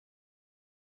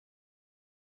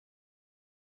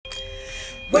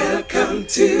Welcome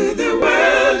to the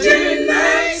World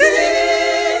United.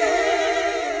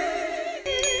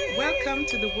 Welcome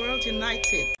to the World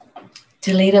United.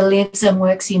 Dalida lives and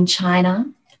works in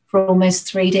China for almost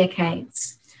 3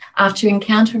 decades. After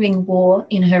encountering war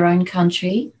in her own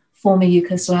country, former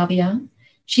Yugoslavia,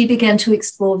 she began to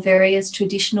explore various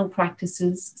traditional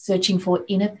practices, searching for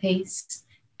inner peace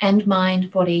and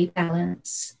mind-body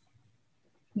balance.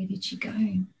 Where did she go?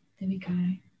 There we go.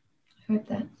 I heard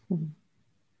that.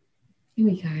 Here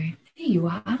we go. There you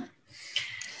are.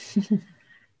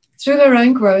 Through her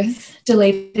own growth,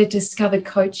 Dalida discovered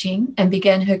coaching and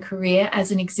began her career as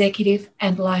an executive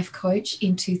and life coach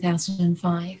in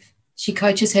 2005. She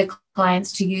coaches her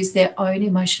clients to use their own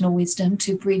emotional wisdom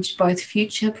to bridge both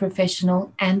future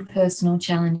professional and personal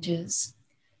challenges.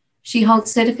 She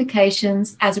holds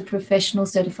certifications as a professional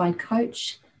certified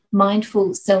coach,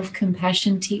 mindful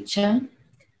self-compassion teacher,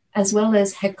 as well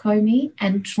as Hakomi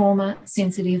and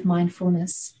trauma-sensitive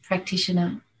mindfulness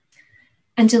practitioner.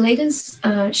 And Dalida's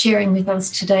sharing with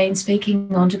us today and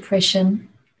speaking on depression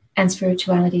and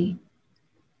spirituality.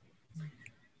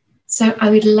 So I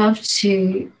would love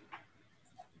to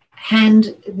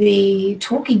hand the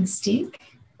talking stick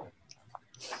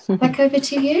back over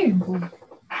to you.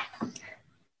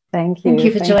 Thank you. Thank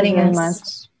you for joining us.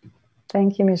 Much.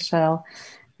 Thank you, Michelle.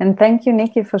 And thank you,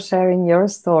 Nikki, for sharing your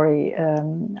story.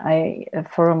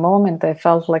 For a moment, I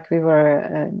felt like we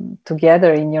were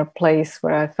together in your place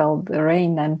where I felt the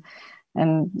rain, and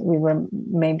we were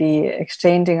maybe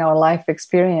exchanging our life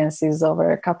experiences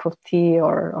over a cup of tea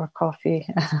or coffee,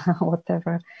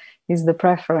 whatever is the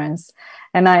preference.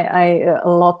 And a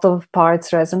lot of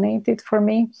parts resonated for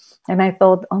me. And I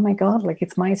thought, oh my God, like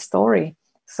it's my story.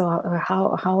 So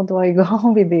how do I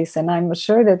go with this? And I'm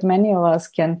sure that many of us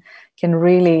can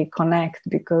really connect,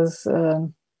 because a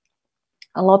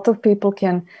lot of people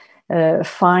can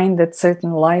find that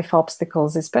certain life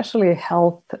obstacles, especially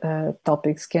health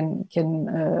topics, can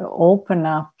open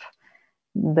up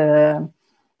the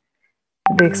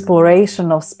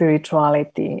exploration of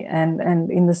spirituality. And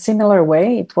in a similar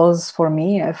way, it was for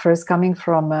me first coming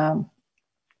from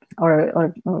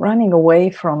or running away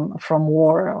from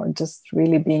war, or just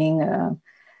really being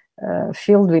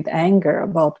filled with anger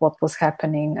about what was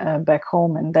happening back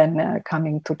home, and then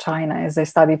coming to China, as I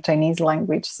studied Chinese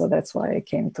language, so that's why I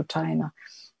came to China.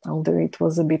 Although it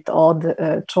was a bit odd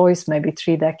choice maybe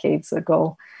 3 decades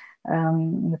ago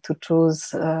to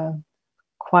choose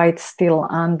quite still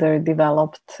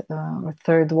underdeveloped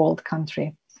third world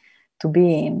country to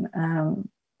be in.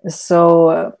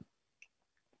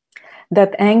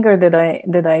 That anger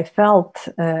that I felt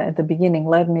at the beginning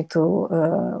led me to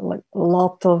like a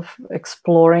lot of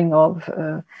exploring of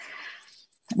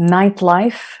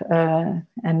nightlife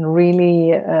and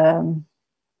really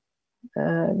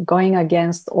going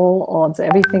against all odds,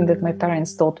 everything that my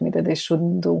parents taught me that I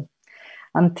shouldn't do.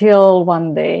 Until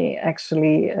one day,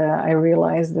 actually, I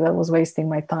realized that I was wasting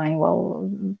my time. Well,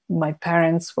 my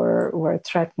parents were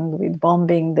threatened with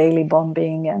bombing, daily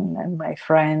bombing, and my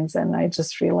friends, and I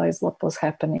just realized what was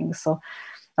happening. So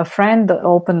a friend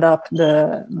opened up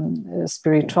the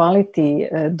spirituality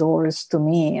doors to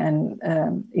me, and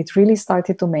it really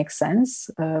started to make sense,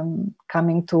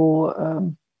 coming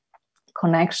to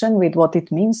connection with what it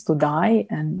means to die,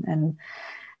 and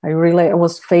I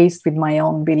was faced with my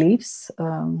own beliefs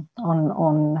on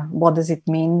what does it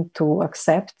mean to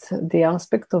accept the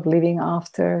aspect of living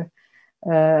after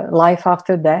life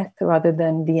after death rather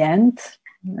than the end,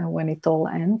 when it all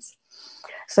ends.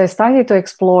 So I started to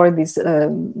explore these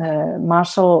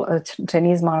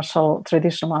Chinese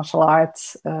traditional martial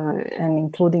arts, and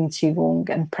including Qigong,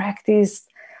 and practiced.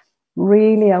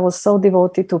 Really, I was so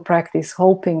devoted to practice,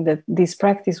 hoping that this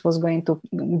practice was going to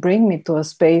bring me to a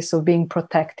space of being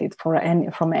protected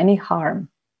from any harm.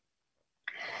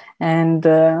 And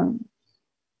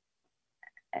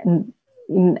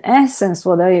in essence,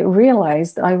 what I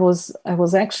realized, I was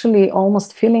actually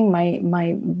almost filling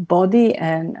my body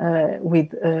and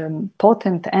with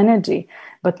potent energy,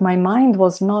 but my mind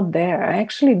was not there. I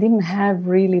actually didn't have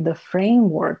really the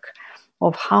framework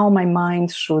of how my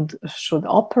mind should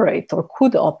operate or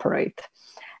could operate,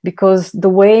 because the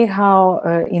way how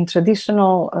in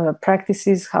traditional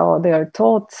practices, how they are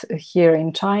taught here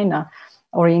in China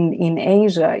or in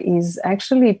Asia, is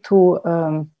actually to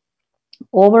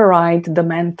override the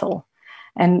mental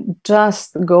and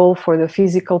just go for the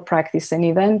physical practice, and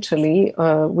eventually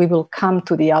we will come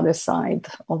to the other side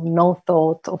of no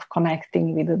thought, of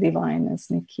connecting with the divine, as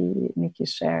Nikki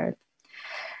shared.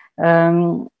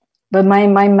 but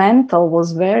my mental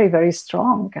was very, very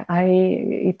strong.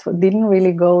 It didn't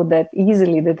really go that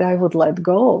easily that I would let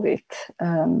go of it.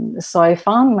 So I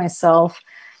found myself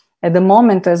at the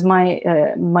moment, as my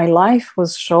life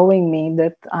was showing me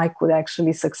that I could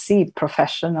actually succeed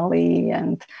professionally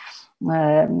and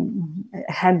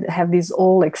have these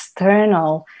all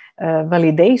external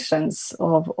validations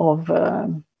of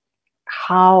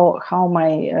how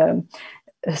my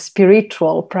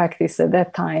spiritual practice at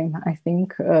that time, I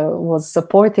think, was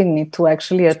supporting me to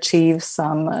actually achieve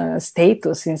some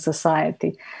status in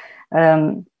society.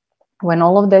 When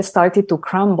all of that started to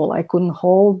crumble, I couldn't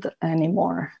hold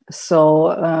anymore.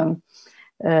 So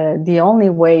the only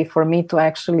way for me to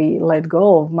actually let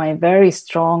go of my very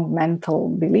strong mental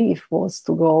belief was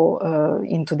to go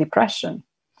into depression.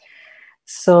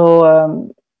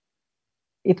 So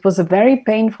it was a very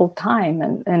painful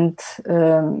time, and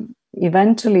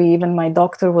eventually even my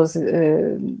doctor was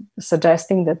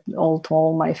suggesting that to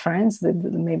all my friends that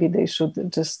maybe they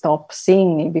should just stop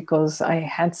seeing me, because I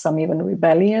had some even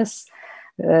rebellious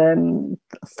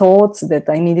thoughts that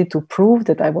I needed to prove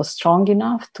that I was strong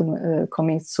enough to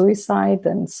commit suicide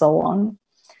and so on.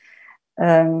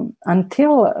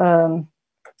 Until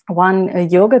one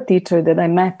yoga teacher that I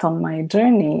met on my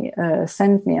journey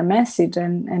sent me a message,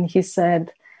 and he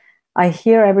said, I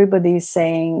hear everybody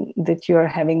saying that you're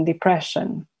having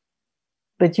depression,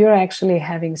 but you're actually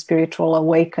having spiritual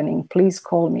awakening. Please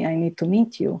call me. I need to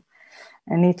meet you.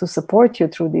 I need to support you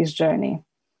through this journey.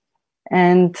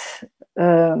 And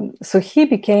so he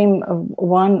became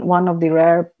one of the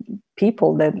rare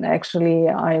people that actually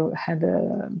I had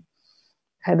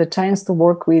a chance to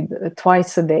work with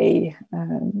twice a day,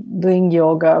 doing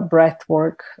yoga, breath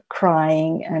work,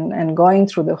 crying, and going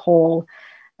through the whole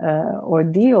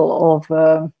ordeal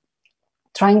of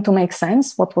trying to make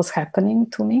sense what was happening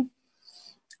to me,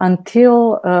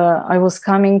 until I was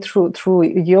coming through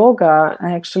yoga,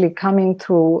 actually coming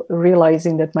through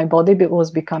realizing that my body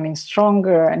was becoming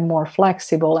stronger and more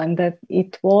flexible, and that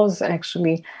it was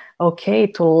actually okay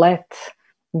to let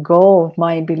go of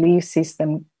my belief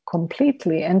system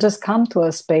completely and just come to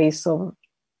a space of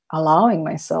allowing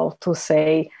myself to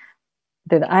say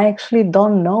that I actually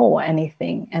don't know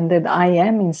anything, and that I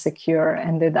am insecure,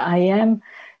 and that I am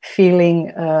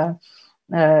feeling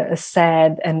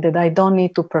sad, and that I don't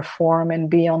need to perform and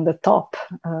be on the top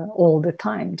all the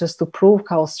time just to prove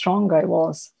how strong I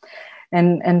was.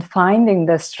 And finding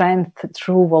the strength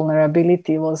through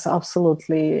vulnerability was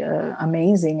absolutely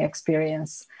amazing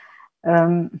experience.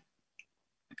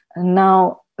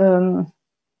 Now,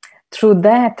 through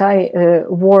that I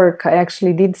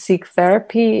actually did seek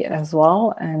therapy as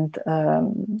well, and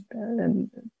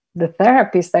the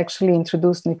therapist actually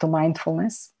introduced me to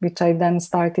mindfulness, which I then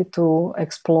started to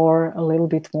explore a little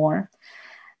bit more,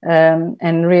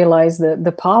 and realized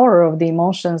the power of the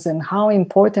emotions and how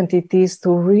important it is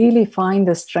to really find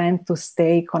the strength to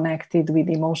stay connected with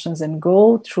emotions and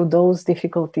go through those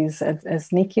difficulties,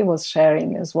 as Nikki was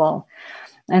sharing as well.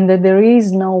 And that there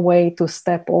is no way to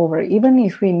step over, even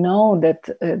if we know that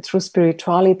through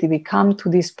spirituality we come to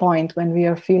this point when we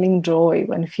are feeling joy,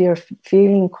 when we are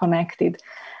feeling connected,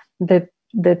 that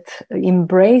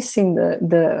embracing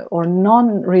the or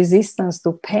non-resistance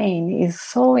to pain is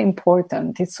so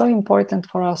important. It's so important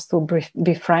for us to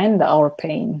befriend our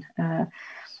pain,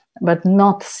 but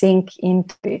not sink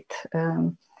into it.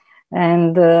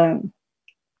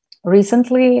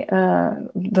 Recently,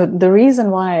 the reason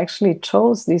why I actually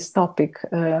chose this topic,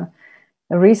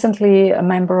 recently a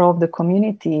member of the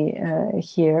community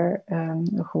here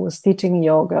who was teaching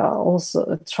yoga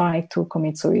also tried to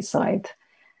commit suicide.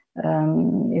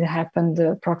 It happened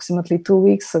approximately 2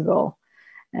 weeks ago.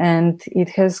 And it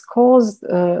has caused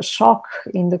shock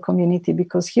in the community,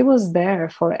 because he was there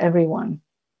for everyone.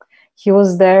 He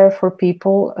was there for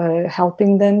people,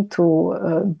 helping them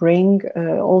to bring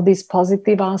all these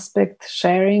positive aspects,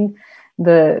 sharing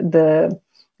the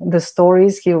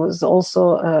stories. He was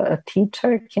also a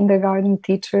teacher, kindergarten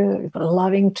teacher,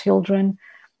 loving children.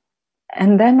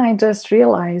 And then I just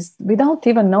realized, without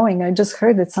even knowing, I just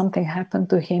heard that something happened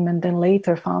to him, and then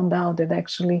later found out that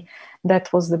actually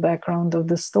that was the background of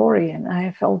the story. And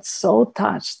I felt so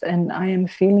touched, and I am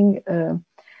feeling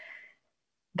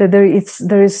that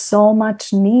there is so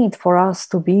much need for us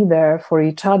to be there for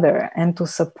each other and to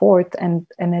support, and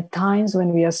at times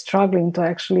when we are struggling, to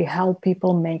actually help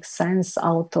people make sense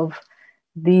out of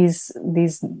these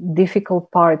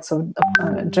difficult parts of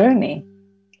the journey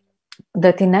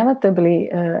that inevitably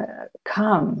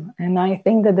come. And I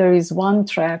think that there is one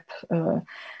trap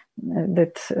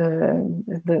that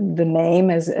the name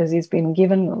as it's been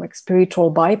given, like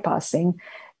spiritual bypassing,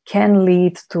 can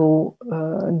lead to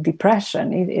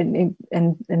depression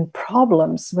and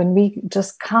problems when we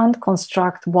just can't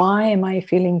construct why am I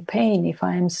feeling pain if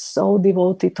I am so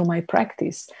devoted to my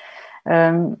practice,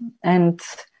 and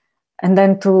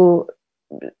then to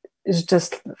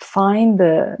just find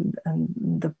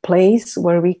the place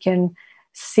where we can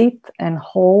sit and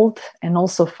hold and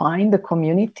also find the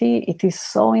community. It is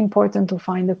so important to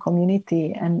find a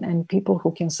community and people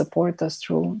who can support us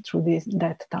through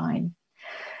that time.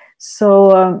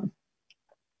 So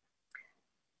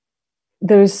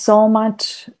there is so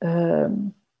much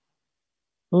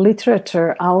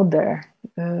literature out there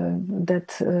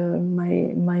that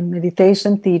my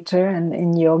meditation teacher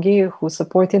and yogi who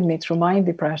supported me through my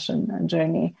depression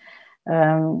journey,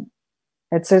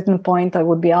 at certain point I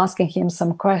would be asking him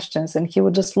some questions and he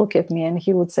would just look at me and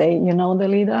he would say, you know,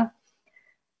 Dalida,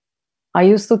 I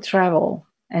used to travel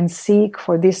and seek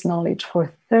for this knowledge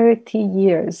for 30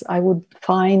 years. I would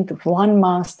find one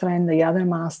master and the other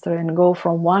master and go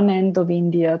from one end of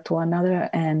India to another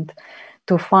end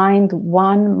to find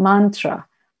one mantra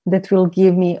that will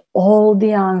give me all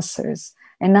the answers.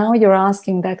 And now you're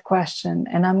asking that question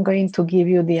and I'm going to give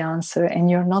you the answer and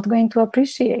you're not going to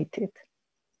appreciate it.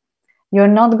 You're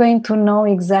not going to know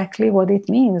exactly what it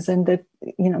means. And that,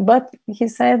 you know, but he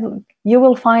said, you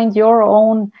will find your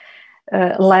own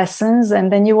lessons,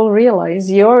 and then you will realize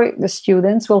the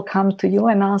students will come to you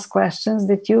and ask questions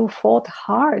that you fought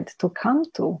hard to come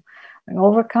to, like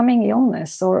overcoming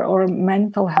illness or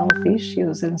mental health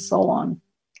issues and so on.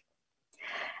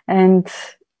 And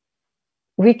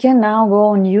we can now go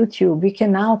on YouTube, we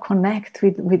can now connect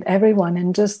with everyone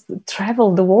and just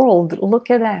travel the world.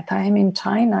 Look at that, I am in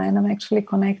China and I'm actually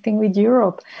connecting with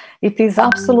Europe. It is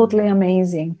absolutely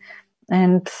amazing.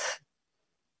 And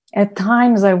at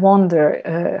times I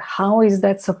wonder, how is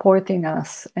that supporting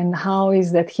us and how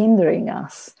is that hindering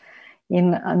us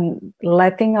in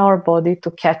letting our body to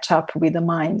catch up with the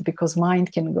mind, because mind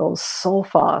can go so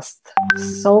fast,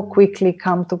 so quickly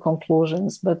come to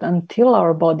conclusions. But until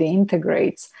our body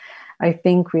integrates, I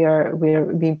think we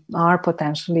are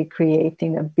potentially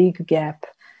creating a big gap.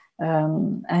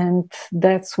 And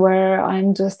that's where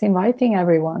I'm just inviting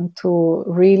everyone to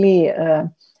really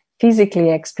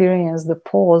physically experience the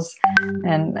pause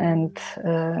and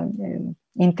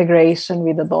integration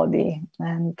with the body.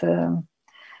 And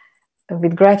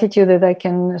with gratitude that I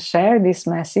can share this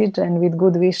message, and with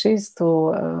good wishes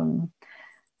to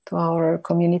our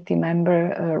community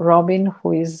member Robin,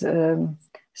 who is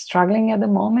struggling at the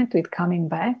moment with coming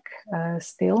back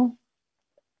still,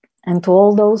 and to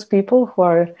all those people who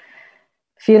are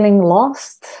feeling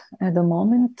lost at the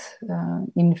moment,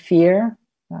 in fear,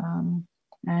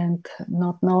 and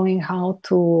not knowing how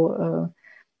to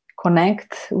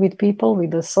connect with people,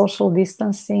 with the social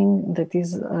distancing that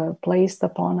is placed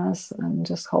upon us, and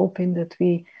just hoping that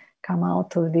we come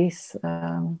out of this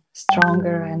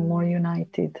stronger and more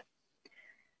united.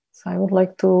 So I would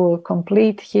like to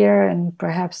complete here and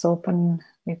perhaps open,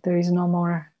 if there is no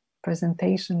more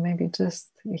presentation, maybe just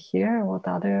hear what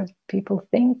other people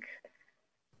think.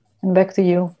 And back to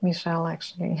you, Michelle,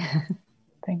 actually.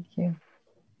 Thank you.